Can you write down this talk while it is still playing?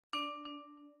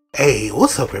Hey,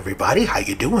 what's up everybody? How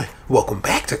you doing? Welcome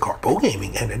back to Karpo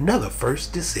Gaming and another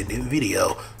first Descendant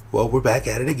video. Well, we're back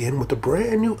at it again with a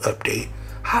brand new update,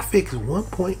 hotfix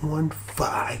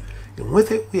 1.15, and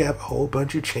with it we have a whole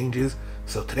bunch of changes.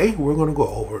 So today we're going to go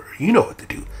over, you know what to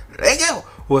do. Let's go!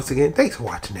 Once again, thanks for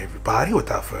watching everybody.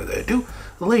 Without further ado,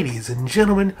 ladies and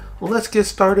gentlemen, let's get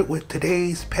started with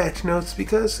today's patch notes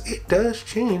because it does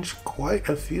change quite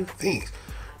a few things.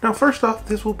 Now, first off,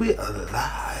 this will be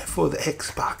live for the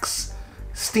Xbox,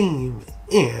 Steam,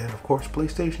 and of course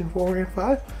PlayStation 4 and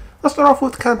 5. Let's start off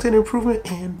with content improvement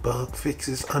and bug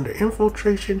fixes under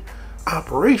infiltration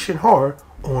operation hard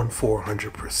on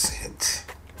 400%.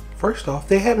 First off,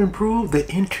 they have improved the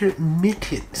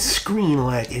intermittent screen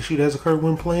lag issue that has occurred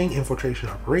when playing infiltration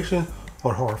operation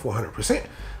on hard 400%.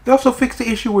 They also fixed the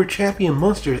issue where champion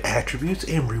monsters attributes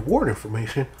and reward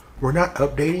information were not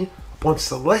updating upon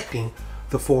selecting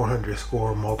the 400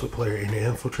 score multiplayer in the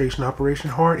infiltration operation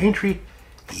hard entry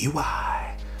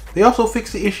UI. They also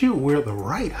fixed the issue where the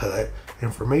right HUD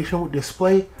information would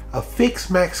display a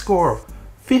fixed max score of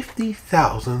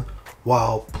 50,000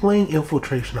 while playing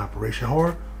infiltration operation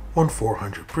hard on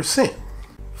 400%.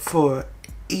 For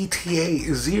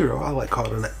ETA-0, I like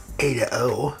calling it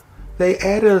ETA-0, they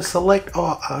added a select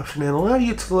all option and allow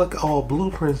you to select all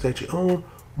blueprints that you own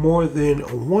more than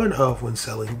one of when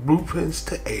selling blueprints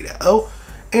to ETA-0.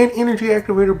 And energy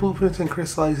activator blueprints and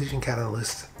crystallization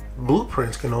catalyst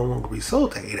blueprints can no longer be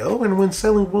sold to ETA-0, and when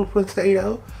selling blueprints to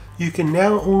ETA-0, you can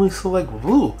now only select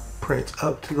blueprints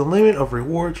up to the limit of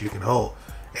rewards you can hold.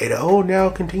 ETA-0 now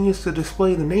continues to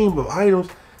display the name of items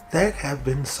that have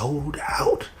been sold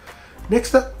out.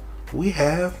 Next up, we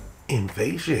have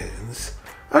invasions.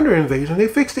 Under invasion, they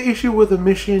fixed the issue where the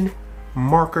mission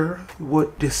marker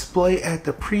would display at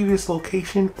the previous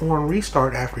location on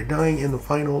restart after dying in the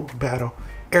final battle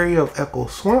area of Echo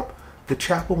Swamp, the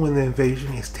chapel, when the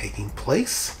invasion is taking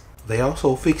place. They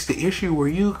also fixed the issue where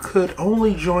you could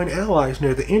only join allies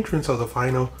near the entrance of the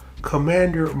final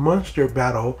Commander Monster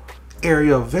battle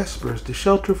area of Vespers, the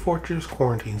Shelter Fortress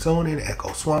Quarantine Zone in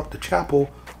Echo Swamp, the chapel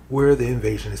where the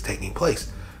invasion is taking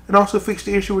place. And also fixed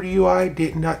the issue where the UI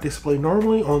did not display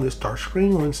normally on the start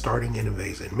screen when starting an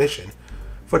invasion mission.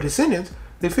 For Descendants,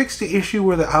 they fixed the issue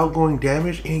where the outgoing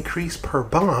damage increase per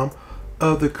bomb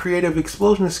of the creative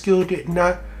explosion skill did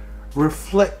not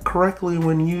reflect correctly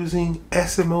when using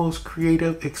SMO's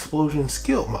creative explosion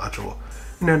skill module.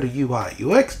 And under UI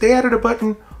UX, they added a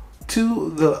button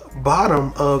to the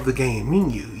bottom of the game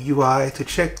menu UI to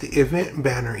check the event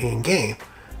banner in game,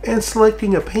 and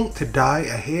selecting a paint to dye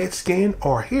a head, skin,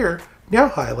 or hair now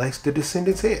highlights the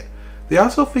Descendant's head. They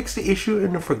also fixed the issue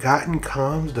in the Forgotten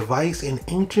Comms device in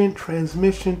Ancient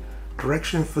Transmission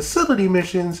Direction Facility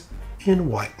missions in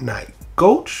White Knight.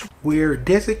 Gulch, where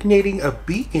designating a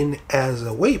beacon as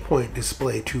a waypoint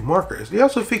display two markers. They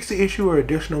also fixed the issue where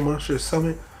additional monsters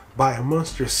summoned by a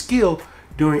monster skill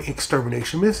during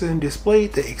extermination mission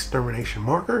displayed the extermination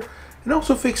marker, and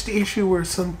also fixed the issue where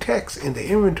some text in the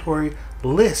inventory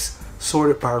list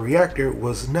sorted by reactor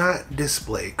was not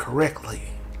displayed correctly.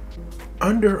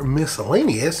 Under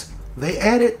miscellaneous, they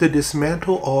added the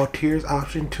dismantle all tiers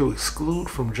option to exclude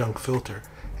from junk filter,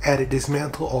 added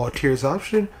dismantle all tiers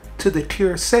option to the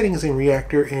tier settings in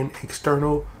reactor and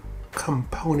external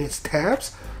components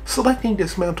tabs. Selecting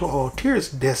dismantle all tiers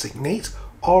designates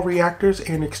all reactors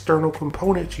and external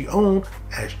components you own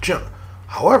as junk.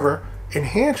 However,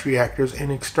 enhanced reactors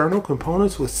and external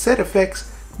components with set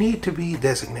effects need to be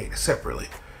designated separately.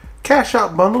 Cash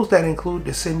out bundles that include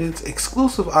Descendants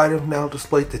exclusive items now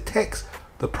display the text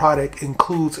the product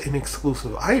includes an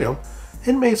exclusive item,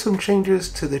 and made some changes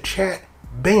to the chat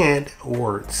banned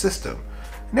word system.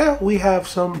 Now we have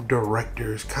some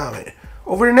director's comment.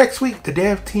 Over the next week, the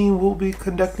dev team will be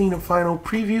conducting a final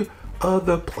preview of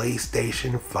the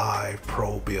PlayStation 5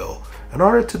 Pro build in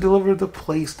order to deliver the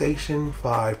PlayStation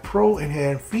 5 Pro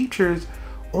Enhanced features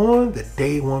on the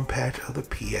day one patch of the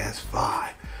PS5.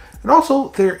 And also,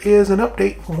 there is an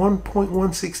update for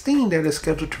 1.116 that is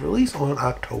scheduled to release on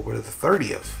October the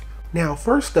 30th. Now,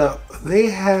 first up, they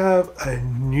have a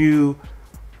new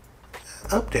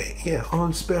update,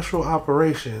 on special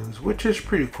operations, which is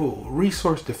pretty cool.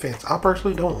 Resource defense. I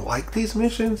personally don't like these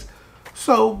missions,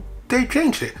 so they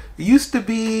changed it. It used to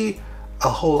be a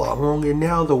whole lot longer.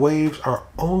 Now the waves are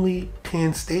only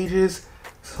 10 stages,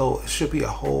 so it should be a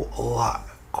whole lot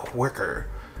quicker.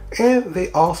 And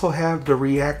they also have the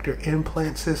reactor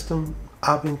implant system.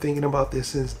 I've been thinking about this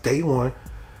since day one.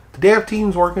 The dev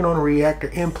team's working on a reactor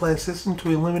implant system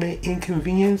to eliminate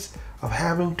inconvenience of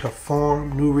having to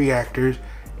farm new reactors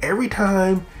every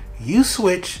time you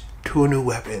switch to a new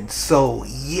weapon. So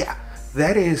yeah,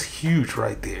 that is huge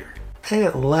right there.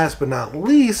 And last but not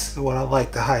least, what I'd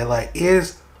like to highlight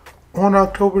is on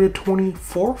October the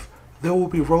 24th, they will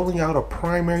be rolling out a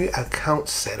primary account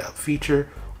setup feature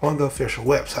on the official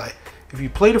website. If you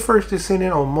play the first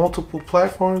Descendant on multiple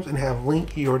platforms and have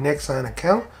linked your Nexon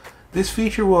account, this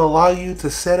feature will allow you to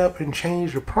set up and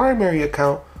change your primary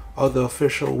account of the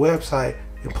official website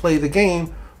and play the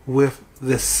game with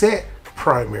the set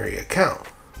primary account.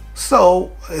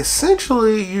 So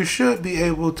essentially, you should be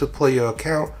able to play your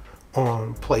account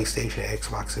on PlayStation,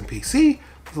 Xbox, and PC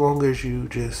as long as you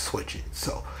just switch it.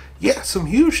 So yeah, some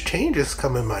huge changes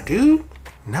coming, my dude.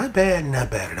 Not bad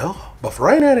at all. But for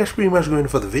right now, that's pretty much going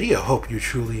for the video. Hope you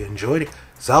truly enjoyed it.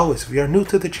 As always, if you are new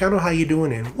to the channel, how you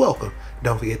doing and welcome.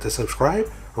 Don't forget to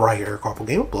subscribe right here at Karpo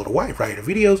Gaming. Below the white, right here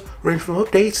videos range from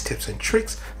updates, tips and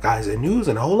tricks, guides and news,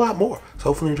 and a whole lot more. So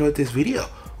hopefully you enjoyed this video.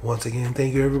 Once again,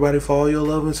 thank you everybody for all your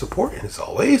love and support. And as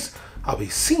always, I'll be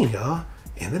seeing y'all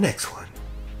in the next one.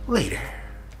 Later.